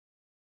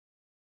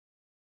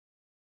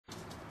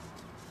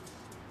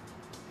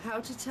How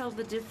to tell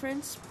the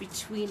difference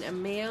between a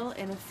male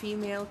and a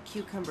female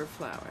cucumber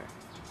flower.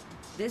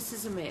 This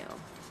is a male.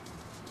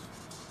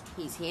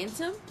 He's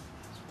handsome.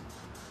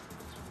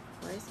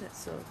 Why is that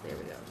so? There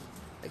we go.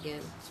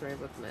 Again, sorry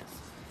about the mess.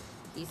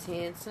 He's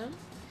handsome.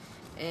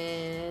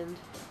 And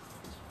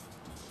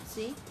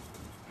see?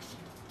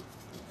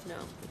 No,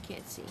 you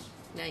can't see.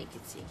 Now you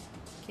can see.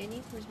 Can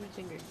you? Where's my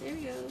finger? There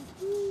we go.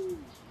 Woo.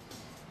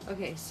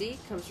 Okay, see?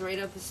 Comes right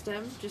out the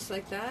stem, just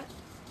like that.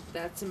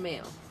 That's a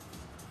male.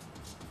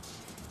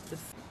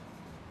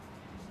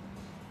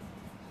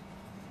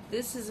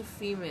 This is a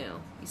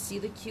female. You see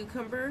the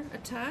cucumber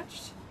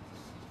attached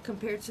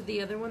compared to the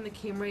other one that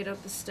came right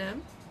out the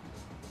stem?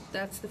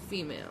 That's the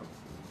female.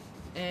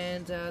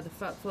 And the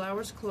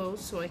flower's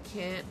closed, so I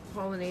can't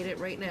pollinate it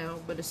right now,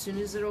 but as soon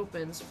as it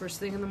opens, first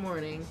thing in the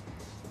morning,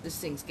 this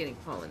thing's getting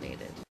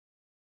pollinated.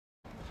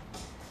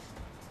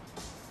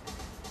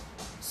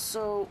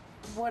 So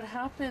what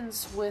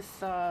happens with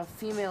a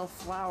female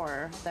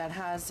flower that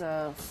has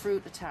a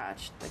fruit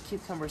attached, the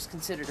cucumber is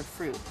considered a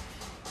fruit.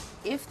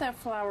 If that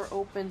flower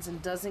opens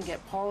and doesn't get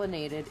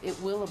pollinated, it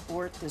will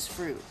abort this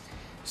fruit.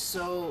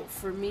 So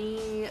for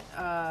me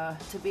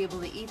to be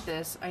able to eat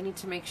this, I need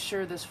to make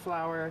sure this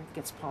flower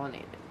gets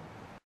pollinated.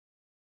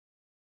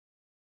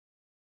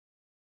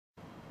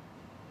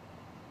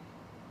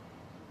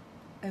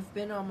 I've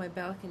been on my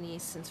balcony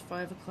since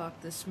 5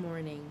 o'clock this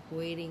morning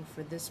waiting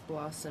for this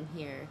blossom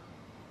here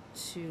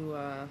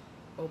to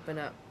open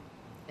up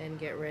and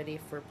get ready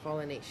for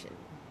pollination.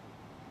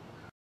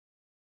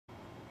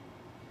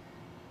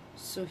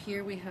 So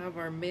here we have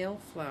our male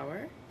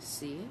flower.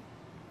 See?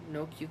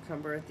 No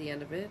cucumber at the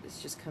end of it.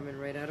 It's just coming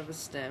right out of a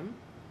stem.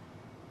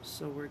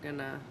 So we're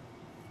gonna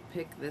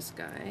pick this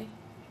guy.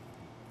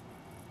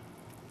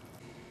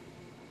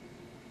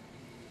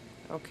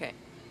 Okay.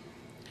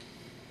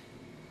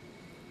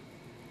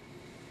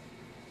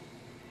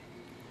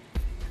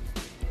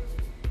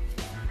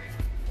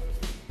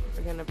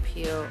 We're gonna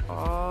peel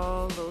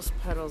all those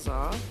petals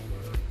off.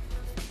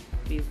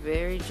 Be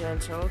very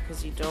gentle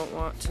because you don't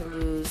want to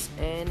lose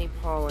any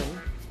pollen.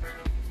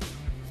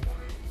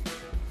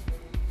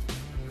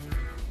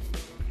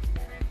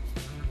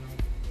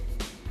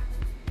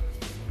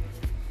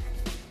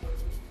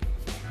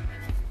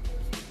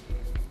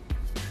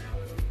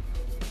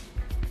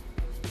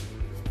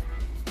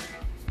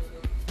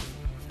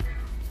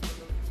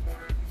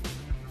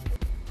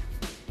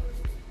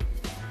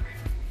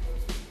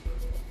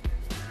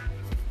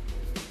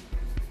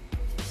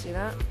 See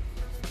that?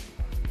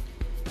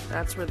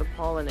 That's where the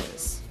pollen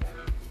is.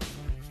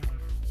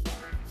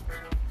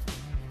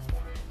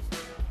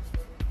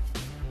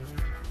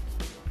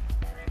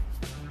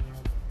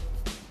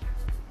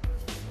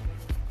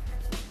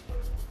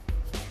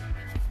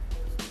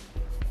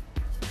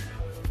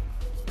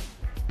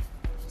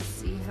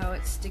 See how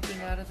it's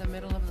sticking out of the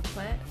middle of the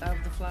plant,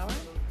 of the flower?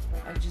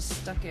 I just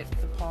stuck it,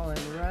 the pollen,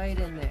 right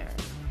in there.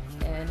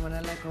 And when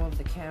I let go of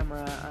the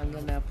camera, I'm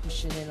gonna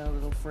push it in a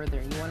little further.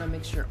 You wanna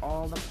make sure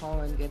all the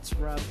pollen gets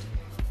rubbed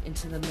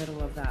into the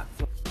middle of that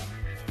flower.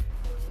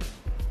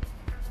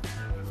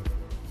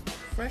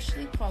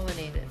 Freshly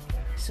pollinated.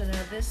 So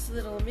now this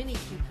little mini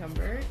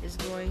cucumber is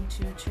going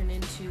to turn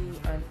into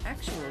an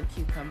actual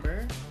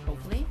cucumber,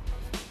 hopefully.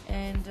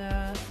 And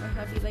my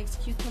hubby likes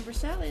cucumber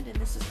salad, and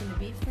this is going to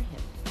be for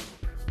him.